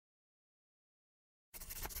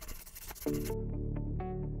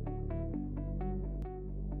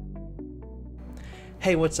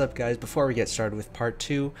Hey, what's up guys? Before we get started with part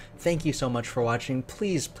 2, thank you so much for watching.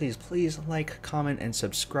 Please like, comment, and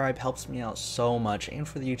subscribe. Helps me out so much and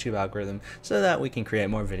for the YouTube algorithm so that we can create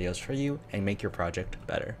more videos for you and make your project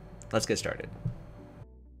better. Let's get started.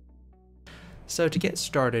 So to get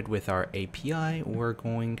started with our API, we're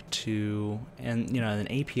going to, an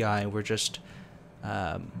API, we're just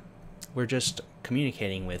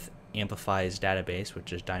communicating with Amplify's database,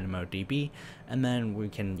 which is DynamoDB, and then we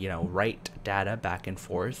can write data back and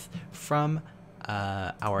forth from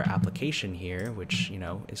our application here, which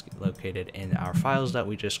is located in our files that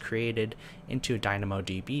we just created, into a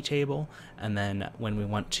DynamoDB table, and then when we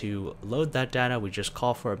want to load that data, we just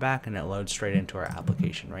call for it back and it loads straight into our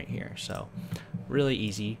application right here. So really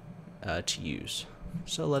easy to use.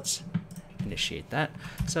 So let's initiate that.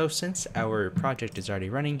 So since our project is already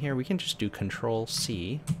running here, we can just do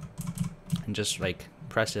Control-C and just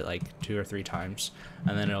press it 2 or 3 times,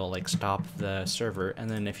 and then it'll stop the server. And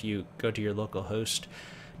then if you go to your local host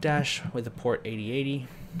dash with the port 8080,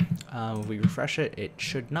 we refresh it, it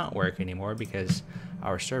should not work anymore because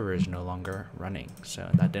our server is no longer running. So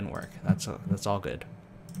that didn't work. That's all good.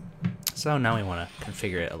 So now we want to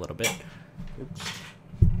configure it a little bit. Oops,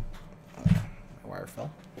 my wire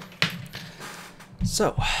fell.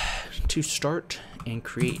 So to start and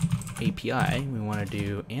create API, we want to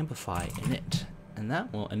do Amplify init, and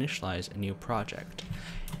that will initialize a new project.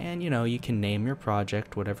 And you can name your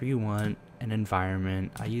project whatever you want, an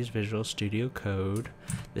environment. I use Visual Studio Code.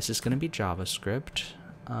 This is going to be JavaScript.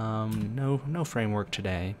 No framework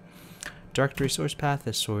today. Directory source path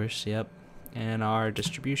is source, yep. And our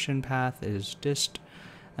distribution path is dist.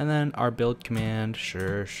 And then our build command,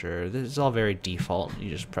 sure. This is all very default. You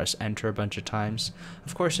just press enter a bunch of times.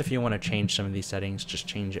 Of course, if you want to change some of these settings, just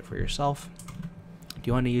change it for yourself. Do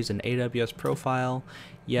you want to use an AWS profile?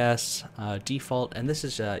 Yes, default. And this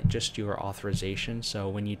is just your authorization. So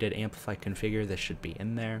when you did Amplify configure, this should be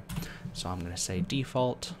in there. So I'm going to say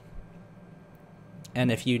default. And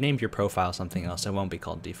if you named your profile something else, it won't be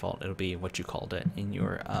called default. It'll be what you called it in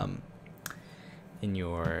your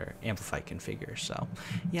Amplify configure. So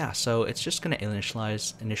yeah, so it's just going to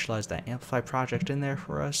initialize that Amplify project in there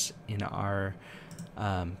for us in our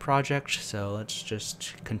project. So let's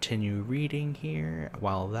just continue reading here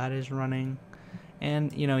while that is running.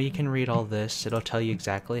 And you can read all this, it'll tell you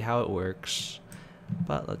exactly how it works,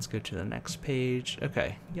 but let's go to the next page.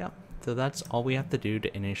 Okay, yeah, so that's all we have to do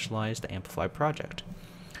to initialize the Amplify project.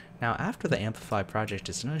 Now, after the Amplify project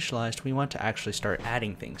is initialized, we want to actually start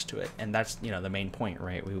adding things to it, and that's the main point,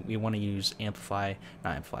 right? We want to use we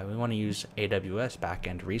want to use AWS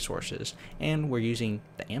backend resources, and we're using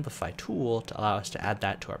the Amplify tool to allow us to add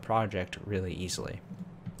that to our project really easily.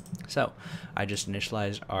 So I just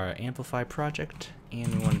initialized our Amplify project,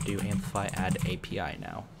 and we want to do Amplify Add API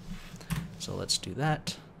now. So let's do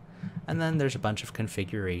that. And then there's a bunch of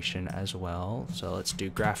configuration as well. So let's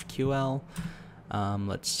do GraphQL.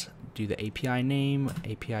 Let's do the API name,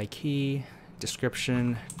 API key,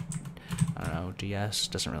 description, I don't know, DS,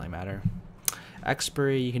 doesn't really matter.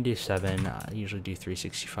 Expiry, you can do 7, I usually do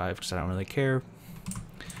 365 because I don't really care.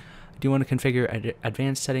 Do you want to configure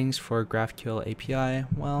advanced settings for GraphQL API?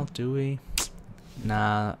 Well, do we?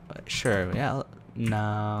 Nah, sure, yeah.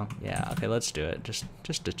 No, yeah, okay, let's do it, just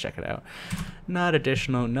to check it out. No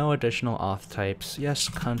additional auth types. Yes,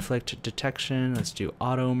 conflict detection. Let's do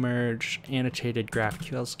auto merge, annotated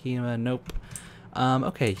GraphQL schema. Nope.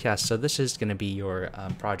 Okay, yeah, so this is going to be your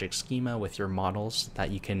project schema with your models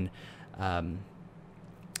that you can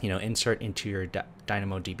insert into your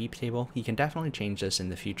DynamoDB table. You can definitely change this in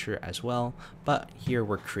the future as well, but here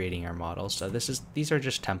we're creating our models. So these are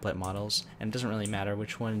just template models, and it doesn't really matter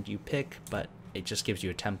which one you pick, but it just gives you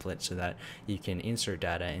a template so that you can insert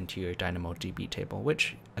data into your DynamoDB table,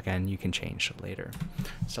 which again you can change later.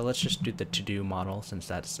 So let's just do the to-do model, since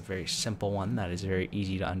that's a very simple one that is very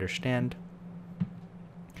easy to understand.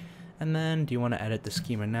 And then, do you want to edit the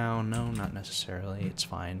schema now? No, not necessarily, it's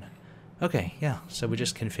fine. Okay, yeah, so we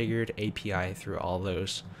just configured API through all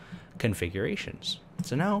those configurations.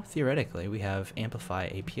 So now, theoretically, we have Amplify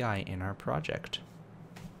API in our project.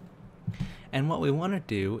 And what we want to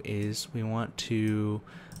do is we want to,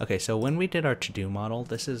 okay, so when we did our to-do model,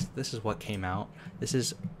 this is what came out. This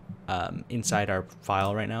is inside our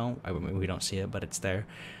file right now. We don't see it, but it's there.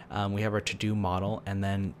 We have our to-do model, and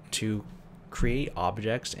then to create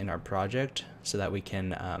objects in our project so that we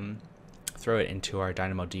can throw it into our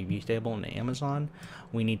DynamoDB table in Amazon,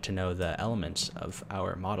 we need to know the elements of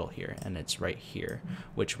our model here, and it's right here,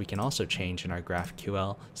 which we can also change in our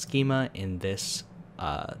GraphQL schema in this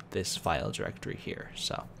this file directory here.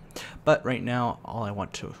 So, But right now, all I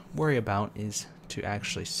want to worry about is to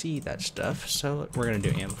actually see that stuff. So we're going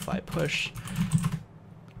to do Amplify push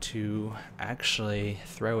to actually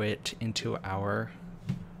throw it into our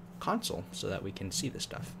console so that we can see the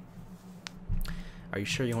stuff. Are you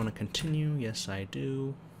sure you want to continue? Yes, I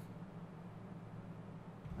do.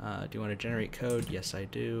 Do you want to generate code? Yes, I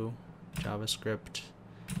do. JavaScript.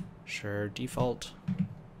 Sure. Default.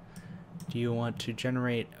 Do you want to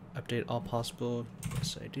generate update all possible?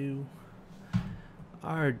 Yes, I do.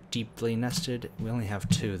 Our deeply nested, we only have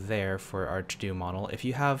 2 there for our to-do model. If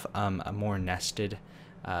you have a more nested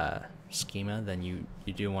schema, then you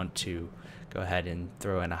do want to go ahead and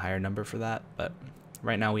throw in a higher number for that. But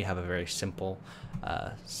right now we have a very simple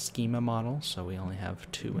schema model, so we only have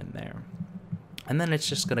 2 in there. And then it's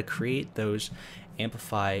just going to create those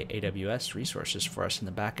Amplify AWS resources for us in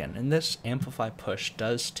the backend. And this Amplify push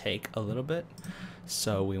does take a little bit,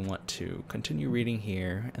 so we want to continue reading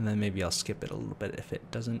here, and then maybe I'll skip it a little bit if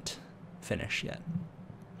it doesn't finish yet.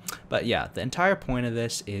 But yeah, the entire point of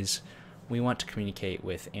this is we want to communicate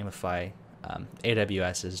with Amplify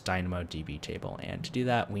AWS's DynamoDB table, and to do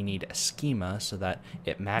that we need a schema so that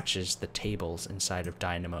it matches the tables inside of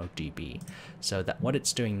DynamoDB. So that what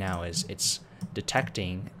it's doing now is it's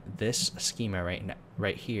detecting this schema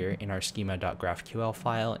right here in our schema.graphql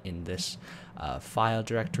file in this file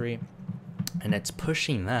directory, and it's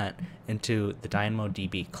pushing that into the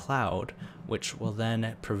DynamoDB cloud, which will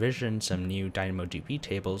then provision some new DynamoDB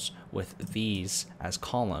tables with these as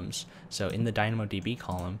columns. So in the DynamoDB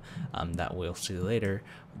column that we'll see later,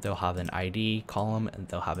 they'll have an ID column, and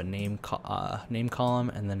they'll have a name column,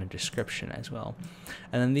 and then a description as well.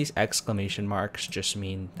 And then these exclamation marks just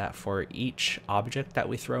mean that for each object that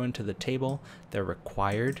we throw into the table, they're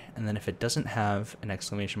required. And then if it doesn't have an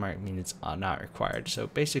exclamation mark, it means it's not required. So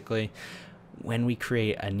basically, when we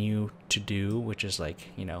create a new to-do, which is like,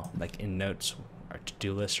 you know, like in Notes or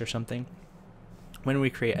to-do list or something, when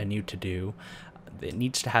we create a new to-do, it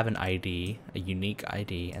needs to have an ID, a unique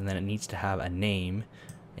ID, and then it needs to have a name.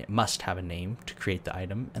 It must have a name to create the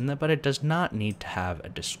item, but it does not need to have a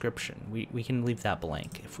description. We can leave that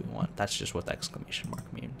blank if we want. That's just what the exclamation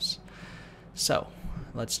mark means. So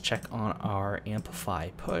let's check on our Amplify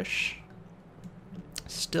push.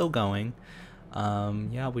 Still going.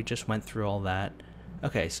 Yeah, we just went through all that.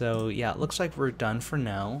 Okay, so yeah, it looks like we're done for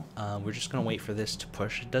now. We're just gonna wait for this to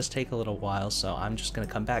push. It does take a little while, so I'm just gonna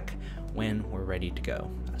come back when we're ready to go.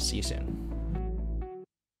 See you soon.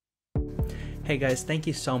 Hey guys, thank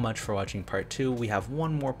you so much for watching part 2. We have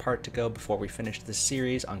one more part to go before we finish this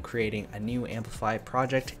series on creating a new Amplify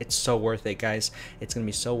project. It's so worth it, guys. It's going to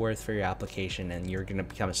be so worth for your application, and you're going to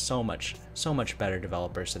become a so much better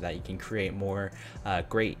developer so that you can create more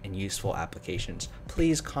great and useful applications.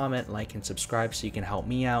 Please comment, like, and subscribe so you can help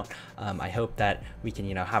me out. I hope that we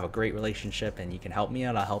can, have a great relationship, and you can help me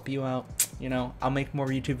out, I'll help you out. I'll make more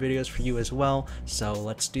YouTube videos for you as well. So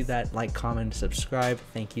let's do that. Like, comment, subscribe.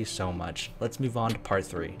 Thank you so much. Let's move on to part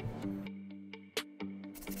 3.